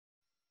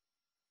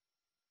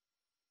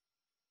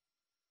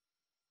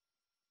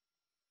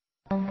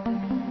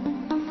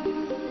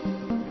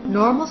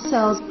Normal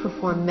cells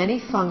perform many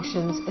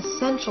functions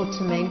essential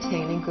to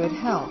maintaining good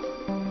health.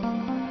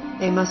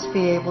 They must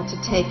be able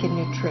to take in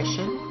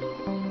nutrition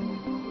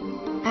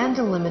and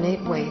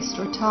eliminate waste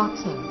or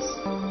toxins.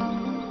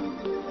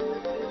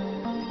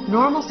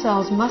 Normal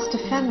cells must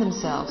defend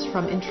themselves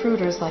from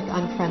intruders like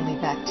unfriendly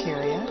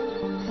bacteria,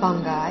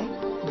 fungi,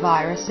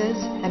 viruses,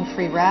 and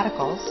free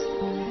radicals,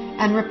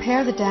 and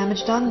repair the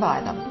damage done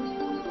by them.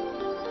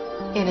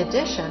 In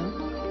addition,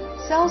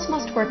 cells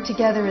must work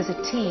together as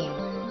a team,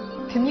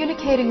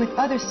 communicating with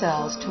other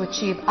cells to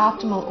achieve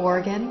optimal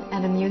organ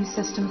and immune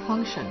system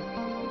function.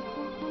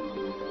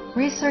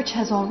 Research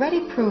has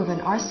already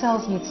proven our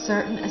cells need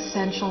certain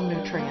essential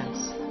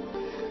nutrients,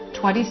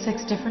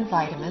 26 different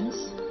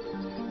vitamins,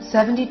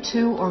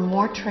 72 or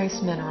more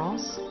trace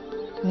minerals,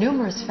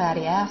 numerous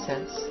fatty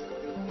acids,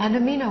 and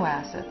amino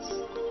acids.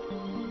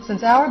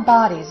 Since our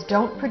bodies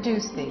don't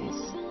produce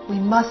these, we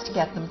must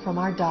get them from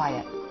our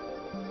diet.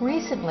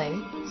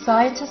 Recently,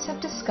 scientists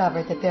have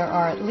discovered that there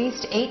are at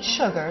least 8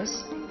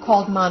 sugars,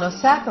 called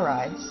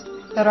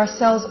monosaccharides, that our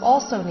cells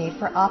also need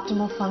for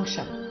optimal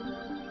function.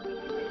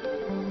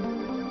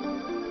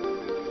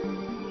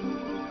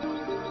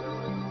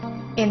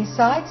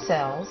 Inside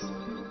cells,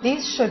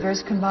 these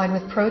sugars combine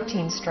with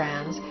protein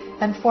strands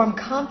and form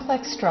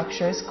complex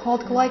structures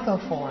called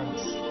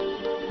glycoforms.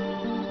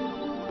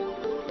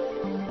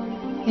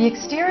 The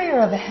exterior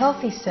of a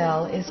healthy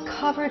cell is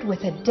covered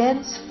with a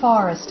dense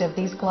forest of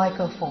these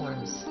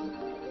glycoforms.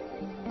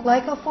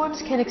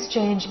 Glycoforms can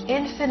exchange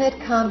infinite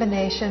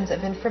combinations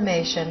of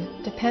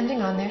information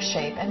depending on their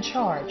shape and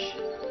charge.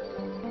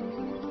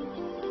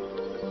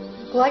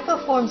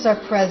 Glycoforms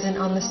are present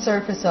on the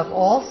surface of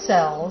all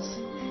cells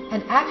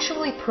and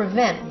actually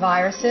prevent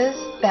viruses,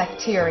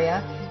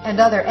 bacteria, and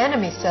other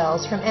enemy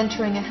cells from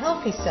entering a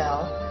healthy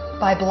cell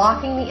by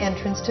blocking the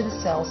entrance to the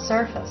cell's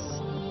surface.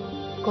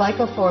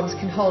 Glycoforms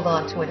can hold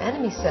on to an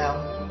enemy cell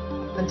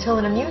until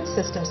an immune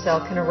system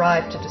cell can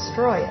arrive to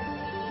destroy it.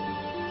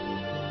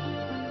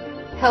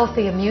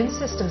 Healthy immune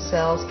system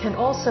cells can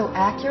also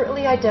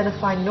accurately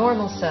identify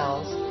normal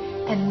cells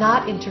and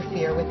not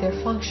interfere with their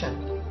function.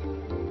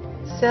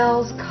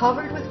 Cells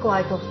covered with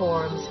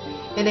glycoforms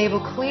enable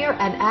clear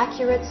and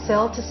accurate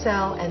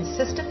cell-to-cell and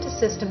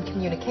system-to-system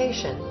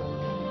communication,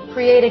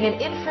 creating an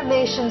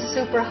information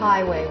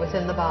superhighway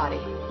within the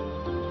body.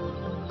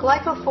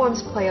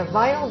 Glycoforms play a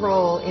vital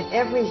role in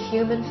every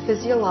human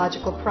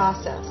physiological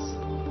process: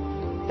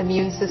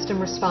 immune system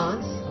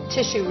response,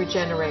 tissue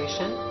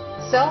regeneration,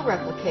 cell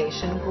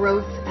replication,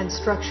 growth, and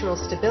structural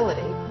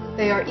stability.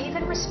 They are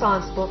even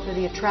responsible for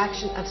the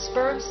attraction of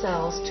sperm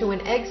cells to an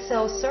egg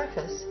cell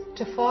surface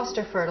to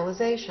foster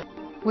fertilization.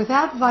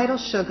 Without vital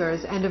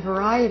sugars and a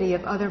variety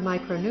of other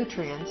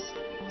micronutrients,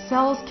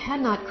 cells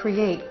cannot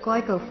create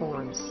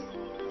glycoforms.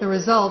 The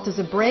result is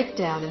a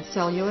breakdown in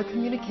cellular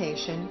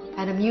communication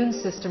and immune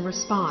system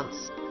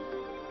response.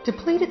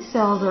 Depleted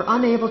cells are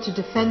unable to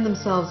defend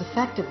themselves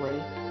effectively,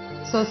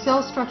 so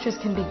cell structures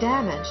can be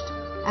damaged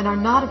and are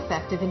not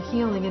effective in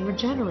healing and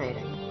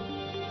regenerating.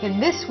 In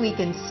this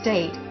weakened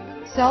state,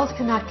 cells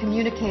cannot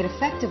communicate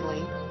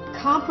effectively,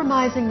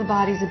 compromising the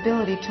body's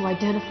ability to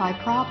identify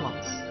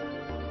problems.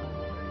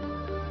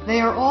 They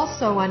are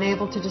also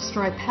unable to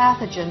destroy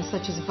pathogens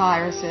such as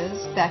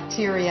viruses,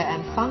 bacteria,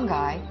 and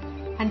fungi,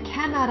 and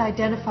cannot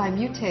identify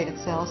mutated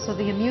cells so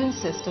the immune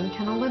system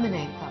can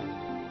eliminate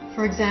them.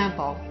 For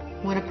example,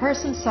 when a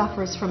person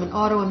suffers from an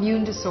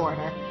autoimmune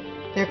disorder,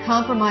 their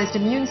compromised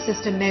immune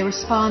system may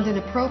respond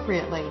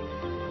inappropriately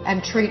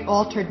and treat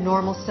altered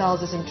normal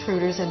cells as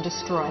intruders and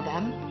destroy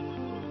them.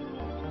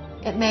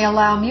 It may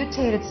allow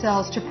mutated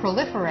cells to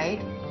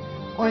proliferate,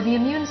 or the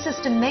immune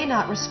system may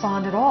not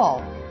respond at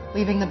all,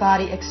 leaving the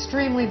body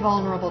extremely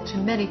vulnerable to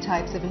many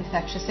types of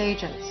infectious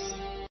agents.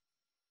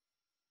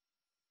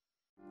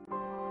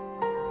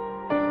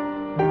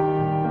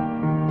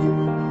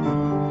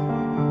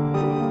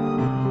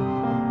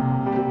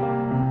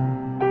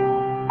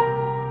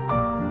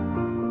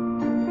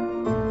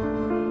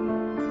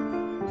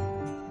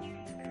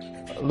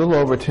 A little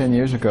over 10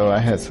 years ago, I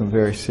had some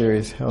very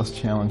serious health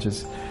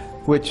challenges,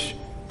 which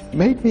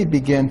made me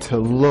begin to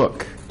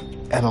look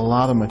at a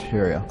lot of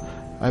material.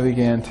 I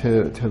began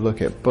to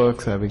look at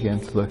books, I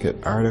began to look at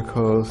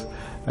articles,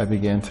 I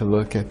began to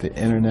look at the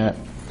internet,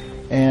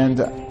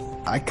 and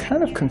I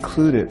kind of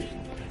concluded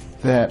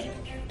that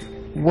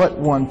what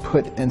one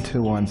put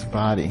into one's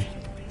body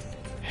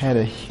had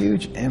a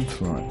huge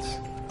influence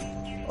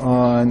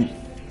on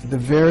the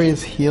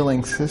various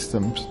healing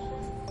systems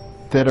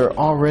that are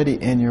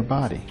already in your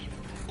body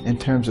in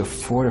terms of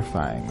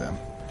fortifying them.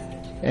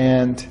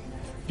 And,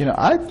 you know,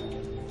 I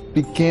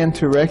began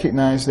to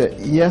recognize that,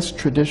 yes,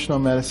 traditional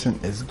medicine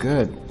is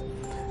good,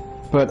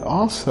 but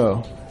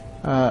also,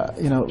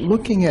 you know,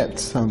 looking at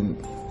some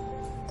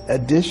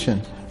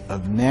addition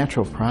of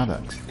natural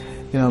products,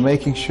 you know,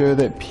 making sure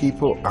that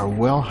people are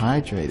well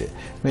hydrated,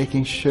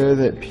 making sure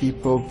that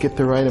people get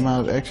the right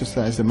amount of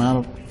exercise, the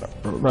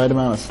right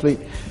amount of sleep,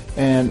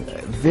 and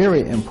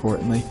very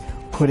importantly,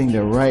 putting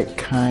the right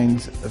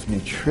kinds of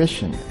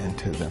nutrition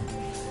into them.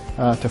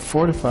 to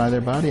fortify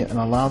their body and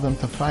allow them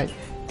to fight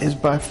is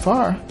by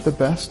far the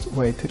best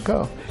way to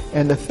go.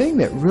 And the thing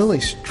that really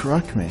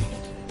struck me,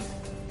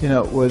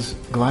 was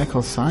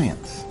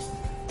glycoscience,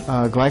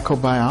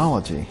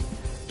 glycobiology,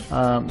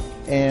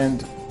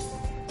 and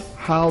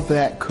how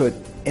that could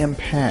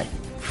impact,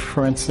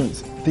 for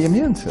instance, the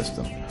immune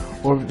system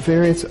or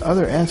various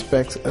other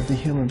aspects of the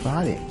human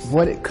body,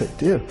 what it could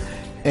do.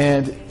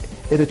 And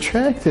it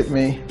attracted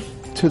me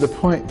to the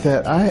point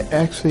that I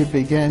actually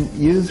began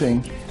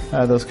using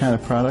those kind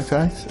of products.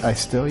 I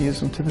still use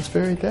them to this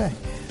very day.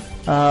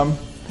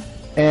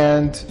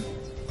 And,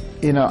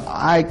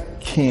 I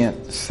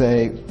can't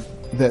say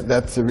that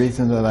that's the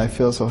reason that I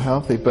feel so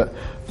healthy, but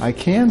I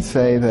can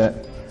say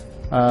that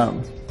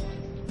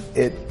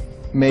it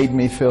made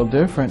me feel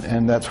different,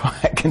 and that's why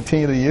I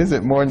continue to use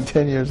it more than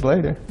 10 years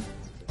later.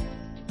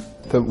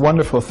 The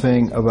wonderful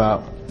thing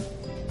about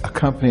a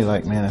company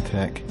like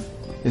Manatech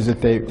is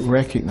that they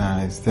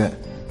recognize that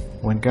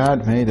when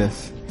God made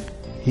us,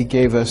 He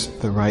gave us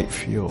the right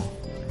fuel.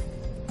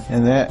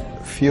 And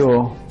that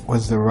fuel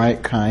was the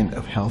right kind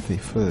of healthy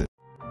food.